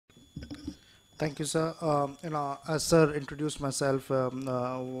Thank you, sir. As sir introduced myself, I'm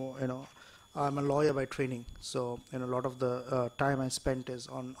a lawyer by training. So, a lot of the time I spent is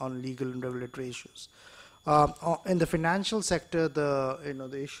on legal and regulatory issues. In the financial sector,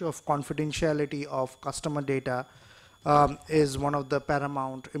 the issue of confidentiality of customer data is one of the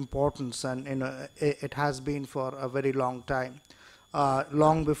paramount importance, and it has been for a very long time,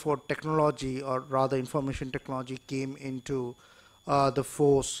 long before technology, or rather information technology, came into the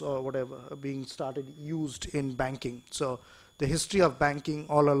force or whatever being started used in banking. So the history of banking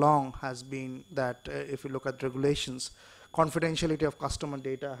all along has been that if you look at regulations, confidentiality of customer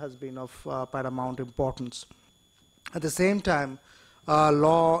data has been of paramount importance. At the same time,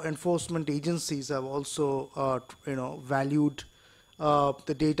 law enforcement agencies have also valued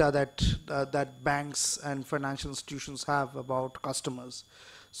the data that banks and financial institutions have about customers.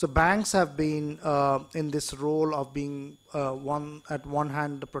 So banks have been in this role of being at one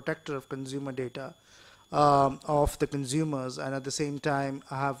hand the protector of consumer data of the consumers, and at the same time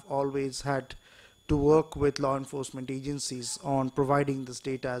have always had to work with law enforcement agencies on providing this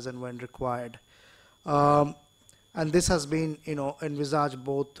data as and when required. And this has been envisaged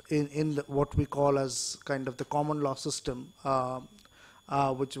both in what we call as kind of the common law system,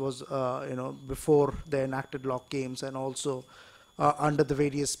 which was before the enacted law came, and also under the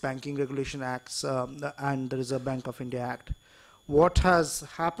various banking regulation acts and the Reserve Bank of India Act. What has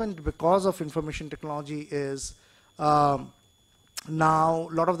happened because of information technology is now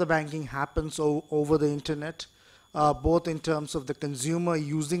a lot of the banking happens over the internet, both in terms of the consumer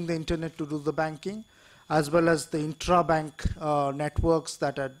using the internet to do the banking, as well as the intra-bank networks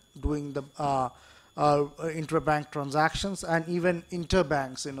that are doing the intra-bank transactions, and even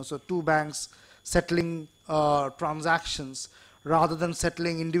interbanks, so two banks settling transactions rather than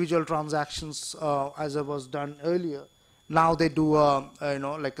settling individual transactions as it was done earlier. Now they do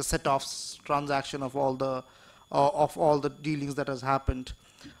like a set-off transaction of all the dealings that has happened.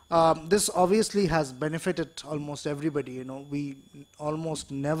 This obviously has benefited almost everybody. We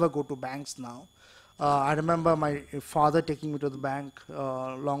almost never go to banks now. I remember my father taking me to the bank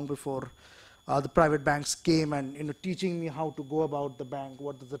long before the private banks came, and teaching me how to go about the bank,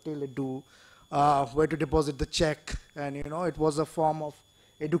 what does the teller do, where to deposit the check, and it was a form of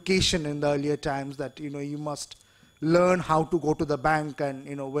education in the earlier times that you must learn how to go to the bank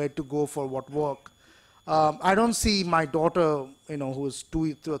and where to go for what work. I don't see my daughter, who is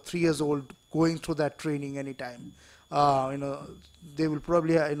 2 or 3 years old, going through that training anytime. They will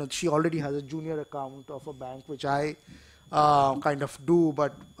probably, she already has a junior account of a bank, which I kind of do,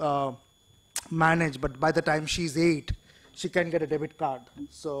 but manage. But by the time she's 8, she can get a debit card.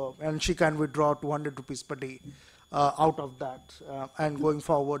 So, and she can withdraw 200 rupees per day out of that. And going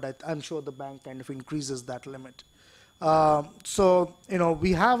forward, I'm sure the bank kind of increases that limit. So,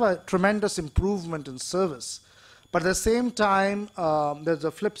 we have a tremendous improvement in service. But at the same time, there's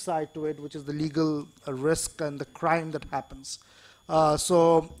a flip side to it, which is the legal risk and the crime that happens.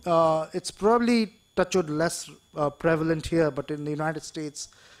 So it's probably touch wood less prevalent here, but in the United States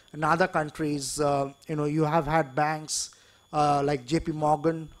and other countries, you have had banks like JP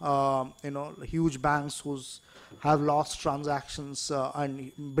Morgan, huge banks who's have lost transactions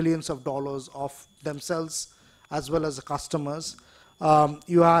and billions of dollars of themselves as well as the customers.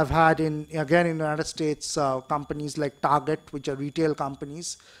 You have had again in the United States companies like Target, which are retail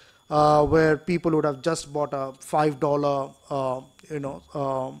companies, where people would have just bought a $5,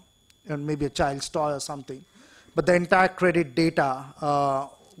 and maybe a child's toy or something, but the entire credit data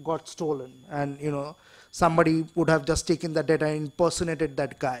got stolen, and somebody would have just taken that data and impersonated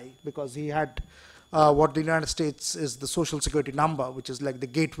that guy because he had what the United States is the social security number, which is like the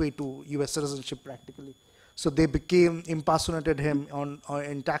gateway to U.S. citizenship practically. So they impersonated him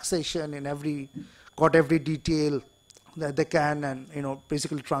in taxation, got every detail that they can, and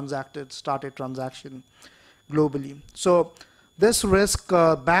basically started transaction globally. So this risk,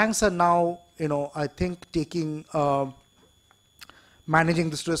 banks are now, I think managing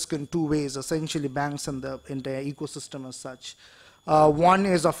this risk in two ways, essentially banks and the entire ecosystem as such. One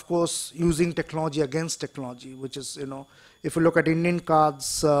is, of course, using technology against technology, which is, if you look at Indian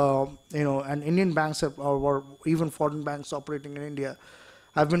cards, and Indian banks or even foreign banks operating in India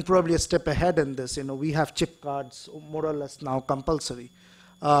have been probably a step ahead in this. We have chip cards more or less now compulsory,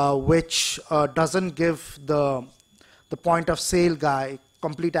 which doesn't give the point of sale guy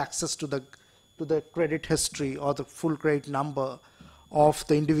complete access to the credit history or the full credit number of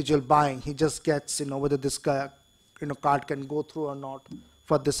the individual buying. He just gets, whether this guy, card can go through or not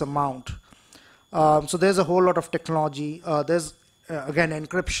for this amount. So there's a whole lot of technology. There's again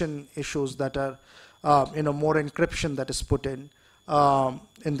encryption issues that are, more encryption that is put in.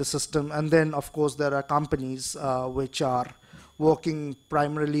 in the system. And then, of course, there are companies which are working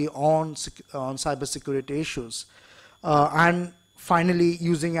primarily on cybersecurity issues. And finally,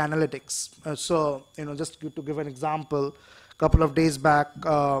 using analytics. So, just to give an example, a couple of days back,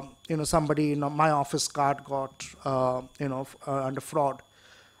 somebody, my office card got, under fraud.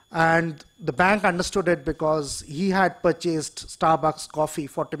 And the bank understood it because he had purchased Starbucks coffee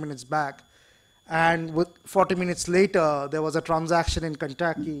 40 minutes back. And 40 minutes later, there was a transaction in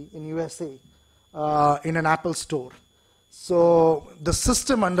Kentucky, in USA, in an Apple store. So the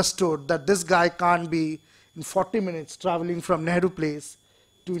system understood that this guy can't be in 40 minutes traveling from Nehru Place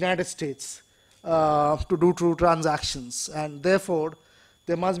to United States to do true transactions. And therefore,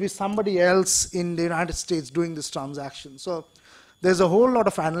 there must be somebody else in the United States doing this transaction. So there's a whole lot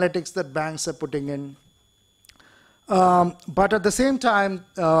of analytics that banks are putting in. But at the same time,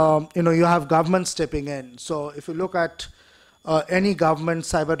 you have government stepping in. So if you look at any government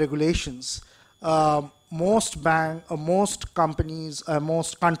cyber regulations, most countries,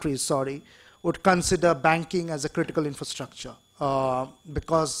 would consider banking as a critical infrastructure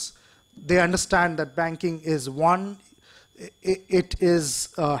because they understand that banking is has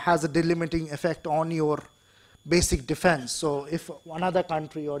a delimiting effect on your basic defense. So if another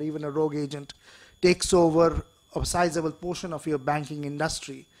country or even a rogue agent takes over a sizable portion of your banking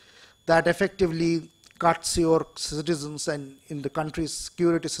industry, that effectively cuts your citizens and in the country's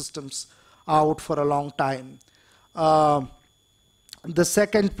security systems out for a long time. The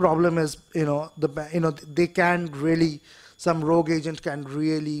second problem is, they can really, some rogue agent can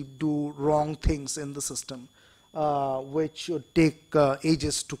really do wrong things in the system, which would take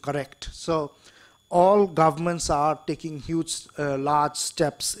ages to correct. So all governments are taking huge, large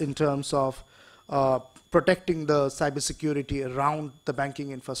steps in terms of protecting the cybersecurity around the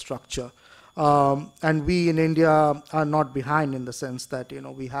banking infrastructure. And we in India are not behind in the sense that,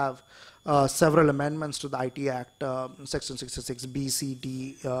 we have several amendments to the IT Act, Section 66B, C,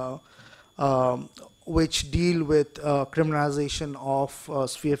 D, which deal with criminalization of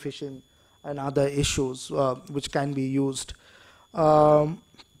sphere phishing and other issues which can be used.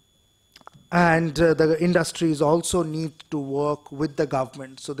 And the industries also need to work with the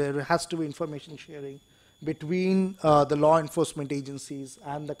government. So there has to be information sharing between the law enforcement agencies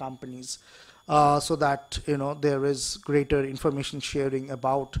and the companies so that there is greater information sharing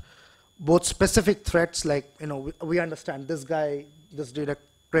about both specific threats, like we understand this guy just did a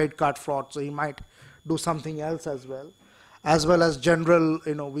credit card fraud, so he might do something else as well as general,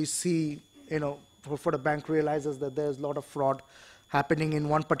 we see, for the bank realizes that there's a lot of fraud happening in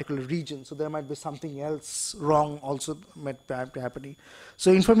one particular region, so there might be something else wrong also might be happening.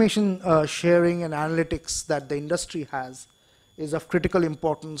 So information sharing and analytics that the industry has is of critical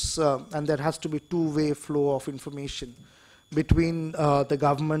importance, and there has to be two-way flow of information between the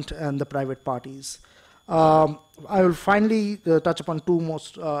government and the private parties. I will finally touch upon two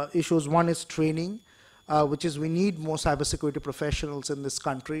most issues. One is training, which is we need more cybersecurity professionals in this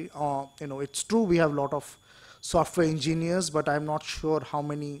country. It's true we have a lot of software engineers, but I'm not sure how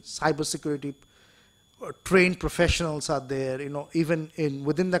many cybersecurity trained professionals are there. Even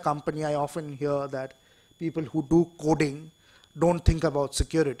within the company, I often hear that people who do coding don't think about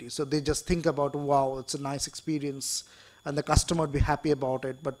security. So they just think about, wow, it's a nice experience, and the customer would be happy about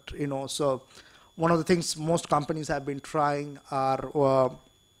it. But so one of the things most companies have been trying are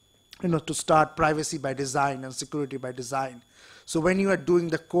to start privacy by design and security by design. So when you are doing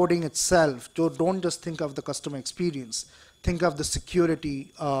the coding itself, don't just think of the customer experience. Think of the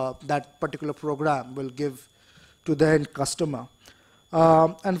security that particular program will give to the end customer.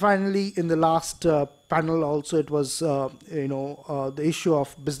 And finally, in the last panel also, it was the issue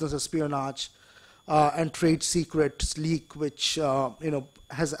of business espionage and trade secrets leak, which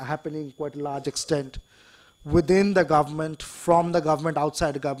has happening quite a large extent within the government, from the government,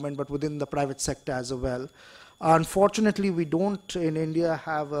 outside the government, but within the private sector as well. Unfortunately, we don't in India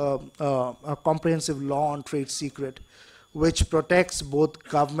have a comprehensive law on trade secret, which protects both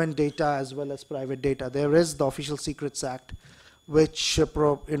government data as well as private data. There is the Official Secrets Act, which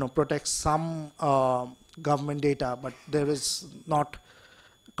protects some government data, but there is not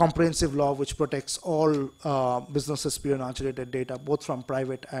comprehensive law which protects all business espionage related data, both from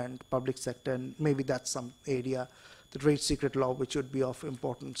private and public sector, and maybe that's some area, the trade secret law, which would be of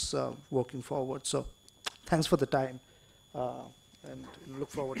importance working forward. So thanks for the time, and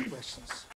look forward to questions.